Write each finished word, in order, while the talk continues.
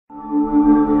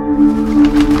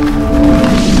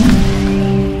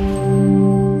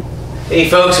Hey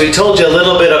folks, we told you a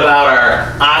little bit about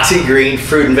our OxyGreen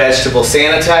fruit and vegetable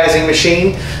sanitizing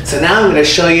machine. So now I'm going to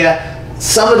show you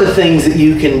some of the things that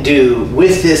you can do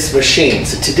with this machine.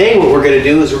 So today what we're going to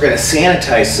do is we're going to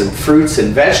sanitize some fruits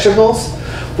and vegetables.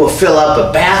 We'll fill up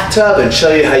a bathtub and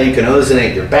show you how you can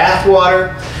ozonate your bath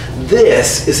water.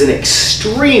 This is an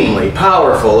extremely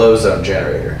powerful ozone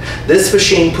generator. This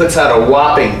machine puts out a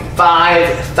whopping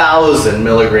 5,000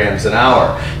 milligrams an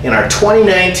hour. And our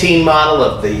 2019 model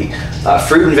of the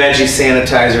fruit and veggie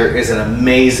sanitizer is an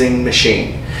amazing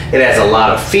machine. It has a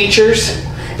lot of features.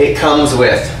 It comes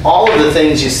with all of the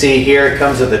things you see here. It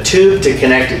comes with a tube to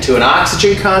connect it to an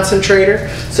oxygen concentrator.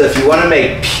 So if you want to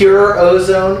make pure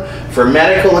ozone for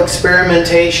medical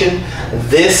experimentation,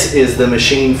 this is the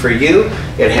machine for you.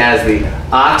 It has the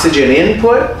oxygen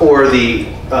input or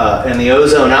and the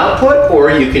ozone output, or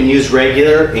you can use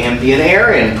regular ambient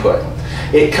air input.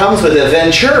 It comes with a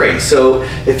venturi, so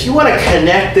if you want to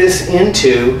connect this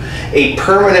into a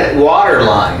permanent water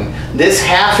line, this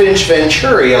half-inch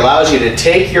venturi allows you to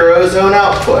take your ozone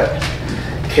output,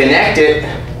 connect it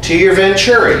to your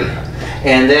venturi,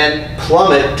 and then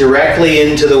plumb it directly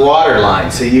into the water line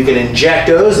so you can inject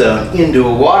ozone into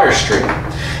a water stream.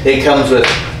 It comes with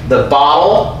the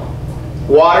bottle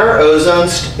water ozone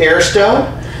air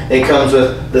stone. It comes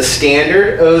with the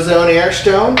standard ozone air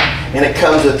stone, and it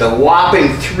comes with the whopping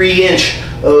 3-inch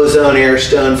ozone air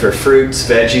stone for fruits,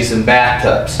 veggies, and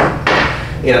bathtubs.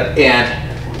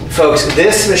 And folks,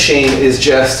 this machine is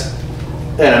just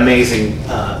an amazing,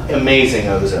 amazing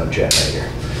ozone generator.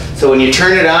 So when you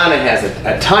turn it on, it has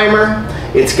a timer.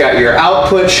 It's got your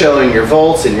output showing your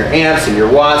volts and your amps and your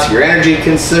watts, your energy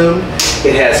consumed.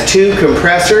 It has 2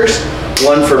 compressors,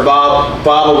 one for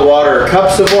bottled water or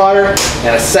cups of water,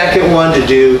 and a second one to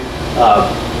do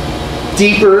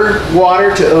deeper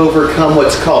water to overcome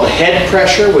what's called head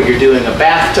pressure when you're doing a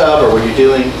bathtub or when you're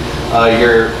doing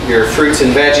your fruits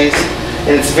and veggies.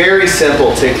 And it's very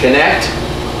simple to connect.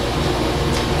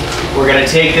 We're going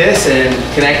to take this and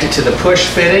connect it to the push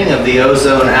fitting of the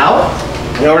ozone out.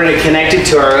 In order to connect it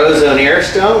to our ozone air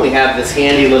stone, we have this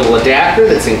handy little adapter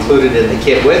that's included in the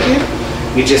kit with you.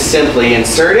 You just simply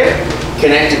insert it,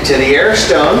 connect it to the air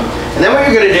stone, and then what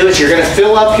you're going to do is you're going to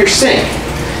fill up your sink.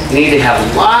 You need to have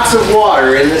lots of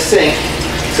water in the sink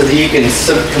so that you can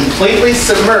completely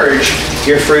submerge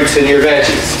your fruits and your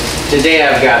veggies. Today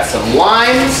I've got some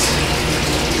limes.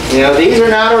 You know, these are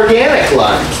not organic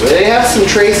limes. They have some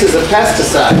traces of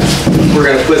pesticides. We're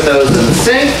going to put those in the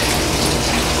sink.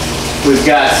 We've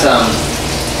got some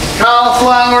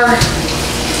cauliflower.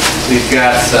 We've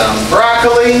got some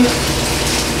broccoli.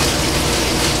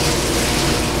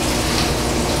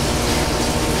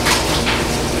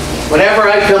 Whenever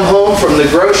I come home from the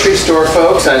grocery store,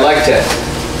 folks, I like to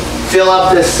fill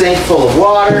up this sink full of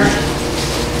water,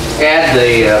 add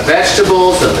the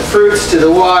vegetables and the fruits to the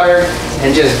water,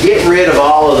 and just get rid of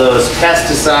all of those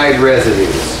pesticide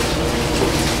residues.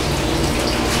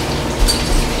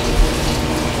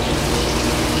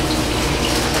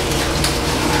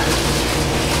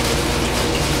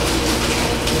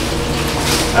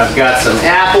 I've got some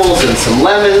apples and some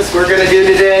lemons we're going to do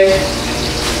today,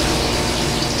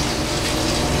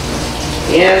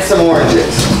 and some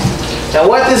oranges. Now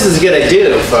what this is going to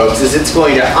do, folks, is it's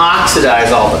going to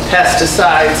oxidize all the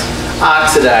pesticides,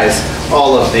 oxidize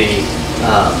all of the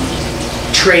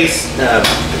trace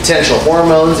potential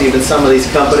hormones even some of these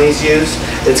companies use.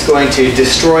 It's going to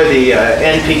destroy the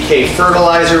NPK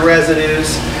fertilizer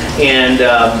residues and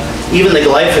even the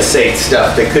glyphosate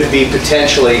stuff that could be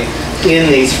potentially in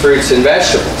these fruits and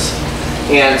vegetables.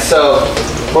 And so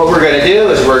what we're going to do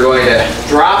is we're going to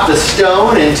drop the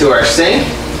stone into our sink.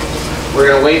 We're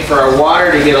going to wait for our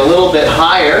water to get a little bit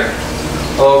higher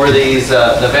over these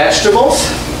the vegetables.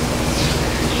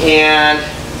 And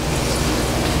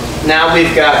now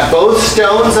we've got both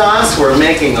stones on, so we're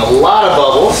making a lot of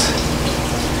bubbles.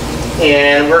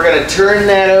 And we're going to turn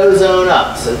that ozone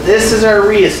up. So this is our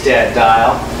rheostat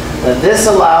dial. And this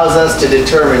allows us to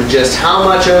determine just how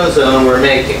much ozone we're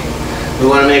making. We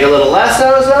want to make a little less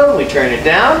ozone, we turn it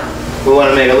down. We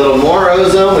want to make a little more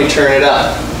ozone, we turn it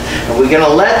up. And we're going to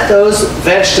let those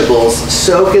vegetables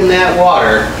soak in that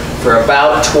water for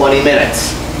about 20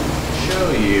 minutes. Show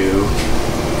you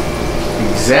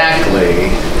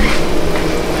exactly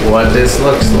what this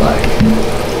looks like.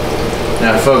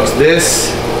 Now folks, this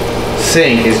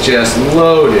sink is just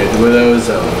loaded with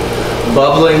ozone.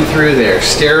 Bubbling through there,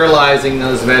 sterilizing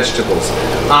those vegetables,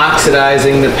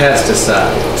 oxidizing the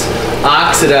pesticides,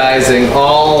 oxidizing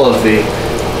all of the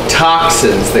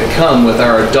toxins that come with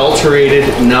our adulterated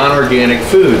non-organic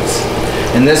foods.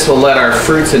 and this will let our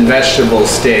fruits and vegetables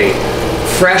stay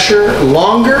fresher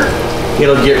longer.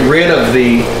 It'll get rid of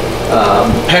the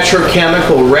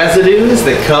petrochemical residues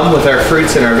that come with our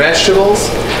fruits and our vegetables,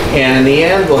 and in the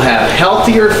end we'll have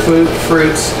healthier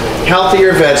fruits,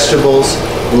 healthier vegetables,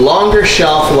 longer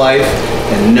shelf life,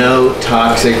 and no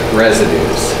toxic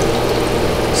residues.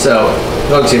 So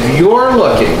folks, if you're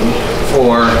looking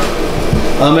for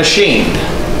a machine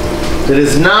that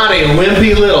is not a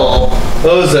wimpy little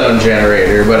ozone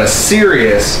generator, but a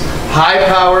serious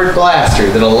high-powered blaster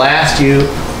that'll last you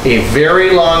a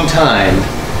very long time,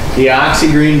 the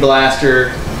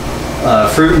OxygreenBlaster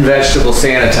fruit and vegetable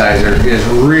sanitizer is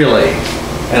really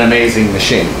an amazing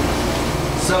machine.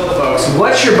 So folks,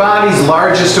 what's your body's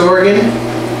largest organ?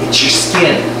 It's your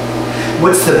skin.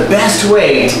 What's the best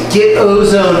way to get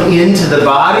ozone into the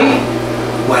body?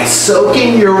 By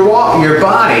soaking your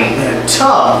body in a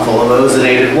tub full of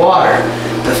ozonated water.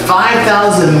 The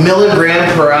 5,000 milligram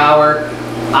per hour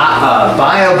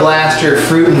BioBlaster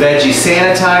fruit and veggie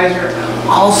sanitizer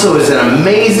also is an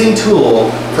amazing tool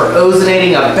for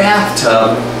ozonating a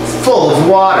bathtub full of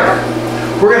water.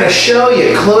 We're going to show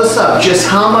you close up just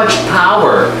how much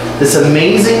power this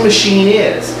amazing machine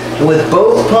is, and with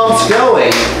both pumps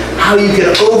going, how you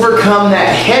can overcome that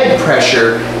head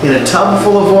pressure in a tub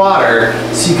full of water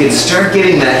so you can start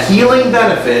getting the healing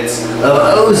benefits of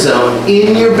ozone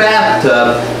in your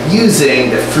bathtub using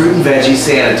the fruit and veggie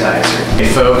sanitizer. Hey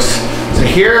folks, so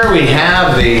here we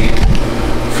have the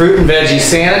fruit and veggie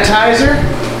sanitizer.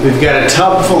 We've got a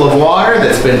tub full of water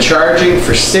that's been charging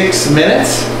for 6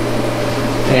 minutes,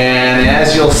 and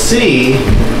as you'll see,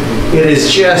 it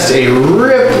is just a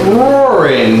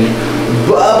rip-roaring,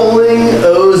 bubbling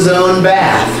ozone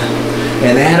bath,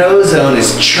 and that ozone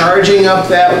is charging up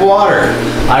that water.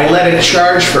 I let it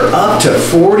charge for up to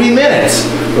 40 minutes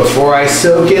before I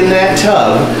soak in that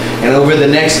tub, and over the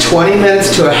next 20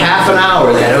 minutes to a half an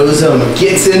hour, that ozone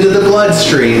gets into the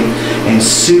bloodstream and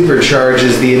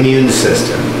supercharges the immune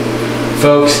system.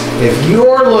 Folks, if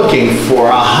you're looking for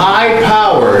a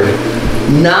high-powered,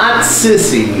 not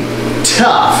sissy,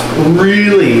 tough,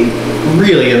 really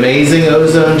amazing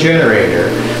ozone generator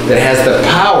that has the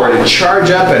power to charge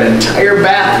up an entire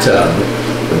bathtub,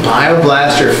 the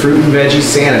BioBlaster Fruit and Veggie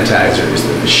Sanitizer is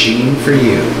the machine for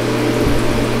you.